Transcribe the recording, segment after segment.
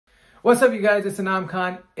What's up, you guys? It's Anam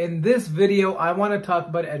Khan. In this video, I want to talk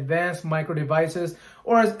about advanced micro devices,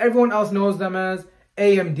 or as everyone else knows them as,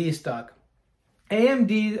 AMD stock.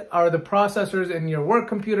 AMD are the processors in your work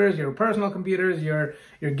computers, your personal computers, your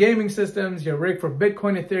gaming systems, your rig for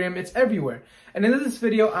Bitcoin, Ethereum. It's everywhere. And in this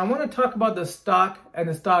video, I want to talk about the stock and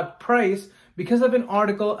the stock price because of an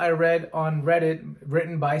article I read on Reddit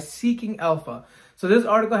written by Seeking Alpha. So this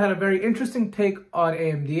article had a very interesting take on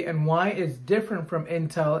AMD and why it's different from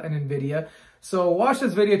Intel and NVDA. So watch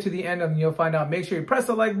this video to the end and you'll find out. Make sure you press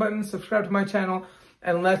the like button, subscribe to my channel,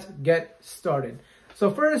 and let's get started.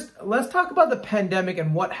 So first, let's talk about the pandemic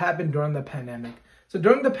and what happened during the pandemic. So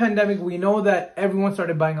during the pandemic, we know that everyone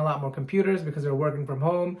started buying a lot more computers because they're working from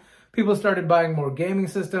home. People started buying more gaming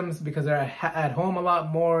systems because they're at home a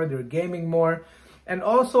lot more, they're gaming more. And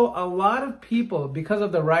also a lot of people, because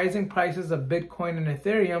of the rising prices of Bitcoin and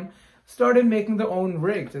Ethereum, started making their own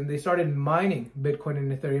rigs and they started mining Bitcoin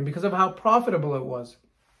and Ethereum because of how profitable it was.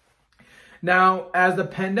 Now, as the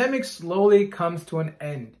pandemic slowly comes to an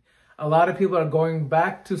end, a lot of people are going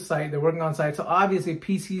back to site, they're working on site. So obviously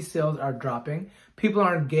PC sales are dropping. People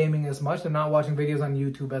aren't gaming as much, they're not watching videos on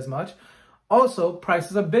YouTube as much. Also,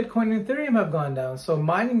 prices of Bitcoin and Ethereum have gone down, so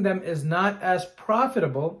mining them is not as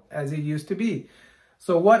profitable as it used to be.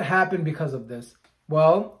 So what happened because of this?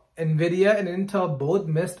 Well, NVIDIA and Intel both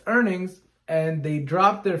missed earnings and they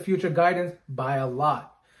dropped their future guidance by a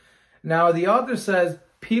lot. Now, the author says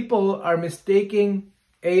people are mistaking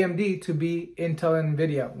AMD to be Intel and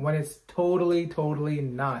NVIDIA when it's totally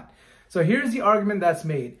not. So here's the argument that's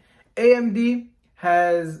made. AMD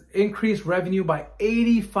has increased revenue by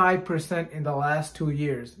 85% in the last 2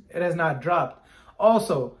 years. It has not dropped.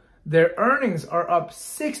 Also, their earnings are up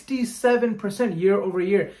 67% year over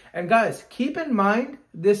year. And guys, keep in mind,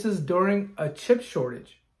 this is during a chip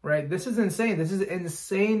shortage, right? This is insane. This is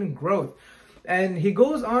insane growth. And he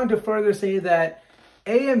goes on to further say that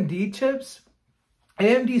AMD chips,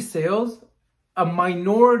 AMD sales, a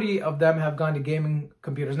minority of them have gone to gaming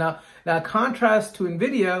computers. Now contrast to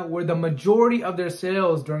NVIDIA, where the majority of their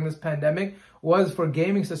sales during this pandemic was for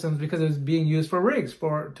gaming systems because it was being used for rigs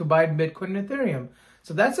to buy Bitcoin and Ethereum.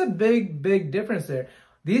 So that's a big difference there.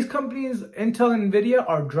 These companies, Intel and NVIDIA,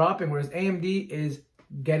 are dropping, whereas AMD is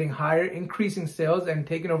getting higher, increasing sales and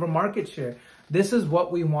taking over market share. This is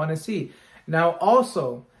what we want to see. Now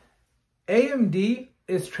also, AMD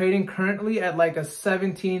is trading currently at like a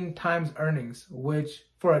 17 times earnings, which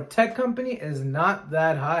for a tech company is not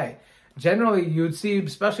that high. Generally, you'd see,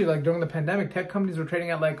 especially like during the pandemic, tech companies were trading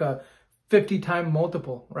at like a 50-time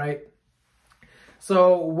multiple, right?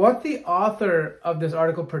 So what the author of this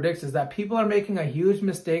article predicts is that people are making a huge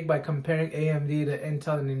mistake by comparing AMD to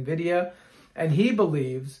Intel and NVIDIA. And he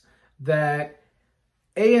believes that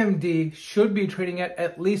AMD should be trading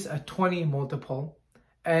at least a 20 multiple.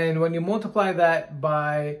 And when you multiply that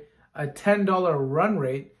by a $10 run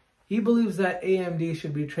rate, he believes that AMD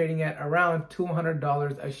should be trading at around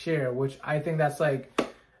 $200 a share, which I think that's like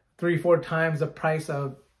 3-4 times the price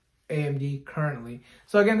of AMD currently.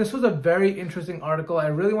 So again, this was a very interesting article. I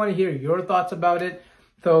really want to hear your thoughts about it.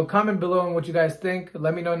 So comment below on what you guys think.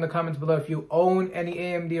 Let me know in the comments below if you own any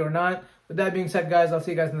AMD or not. With that being said, guys, I'll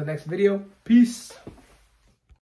see you guys in the next video. Peace.